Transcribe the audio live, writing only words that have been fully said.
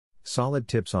Solid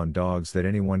tips on dogs that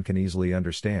anyone can easily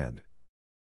understand.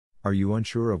 Are you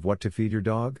unsure of what to feed your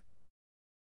dog?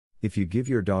 If you give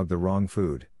your dog the wrong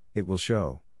food, it will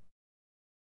show.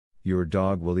 Your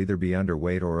dog will either be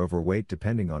underweight or overweight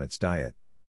depending on its diet.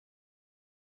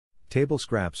 Table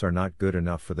scraps are not good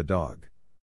enough for the dog.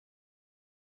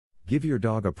 Give your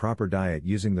dog a proper diet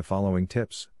using the following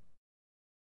tips.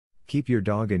 Keep your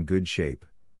dog in good shape.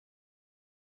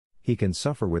 He can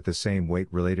suffer with the same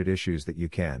weight-related issues that you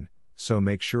can, so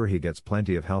make sure he gets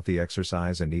plenty of healthy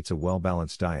exercise and eats a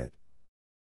well-balanced diet.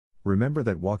 Remember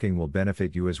that walking will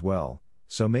benefit you as well,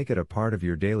 so make it a part of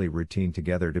your daily routine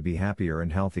together to be happier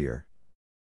and healthier.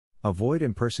 Avoid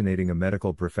impersonating a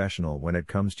medical professional when it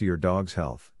comes to your dog's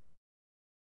health.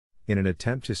 In an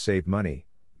attempt to save money,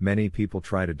 many people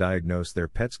try to diagnose their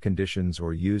pet's conditions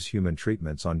or use human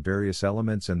treatments on various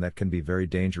elements, and that can be very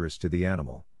dangerous to the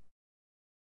animal.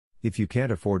 If you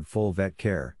can't afford full vet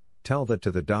care, tell that to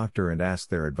the doctor and ask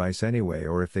their advice anyway,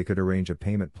 or if they could arrange a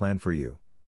payment plan for you.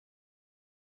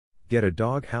 Get a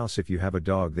dog house if you have a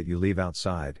dog that you leave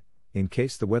outside, in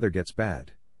case the weather gets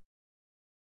bad.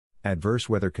 Adverse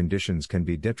weather conditions can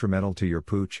be detrimental to your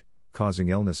pooch, causing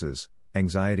illnesses,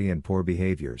 anxiety and poor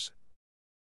behaviors.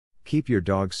 Keep your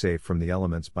dog safe from the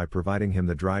elements by providing him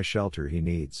the dry shelter he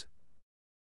needs.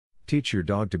 Teach your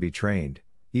dog to be trained,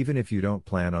 even if you don't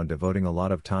plan on devoting a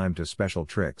lot of time to special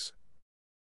tricks.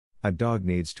 A dog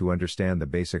needs to understand the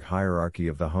basic hierarchy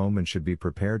of the home and should be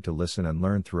prepared to listen and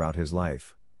learn throughout his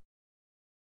life.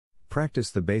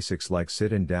 Practice the basics like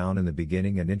sit and down in the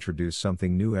beginning and introduce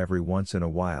something new every once in a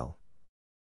while.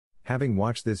 Having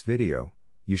watched this video,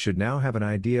 you should now have an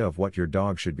idea of what your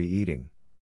dog should be eating.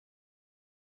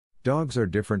 Dogs are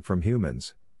different from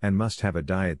humans, and must have a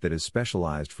diet that is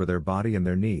specialized for their body and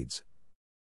their needs.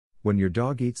 When your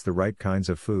dog eats the right kinds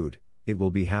of food, it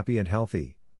will be happy and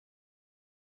healthy.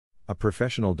 A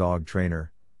professional dog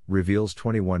trainer reveals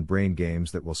 21 brain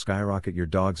games that will skyrocket your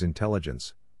dog's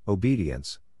intelligence,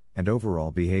 obedience, and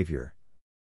overall behavior.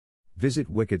 Visit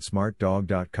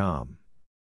wickedsmartdog.com.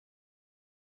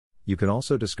 You can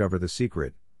also discover the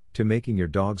secret to making your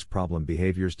dog's problem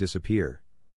behaviors disappear.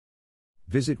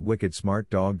 Visit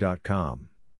wickedsmartdog.com.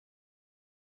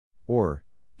 Or,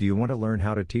 do you want to learn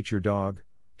how to teach your dog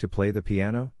to play the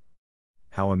piano?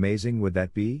 How amazing would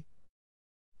that be?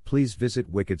 Please visit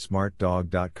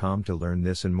wickedsmartdog.com to learn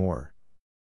this and more.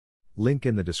 Link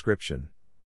in the description.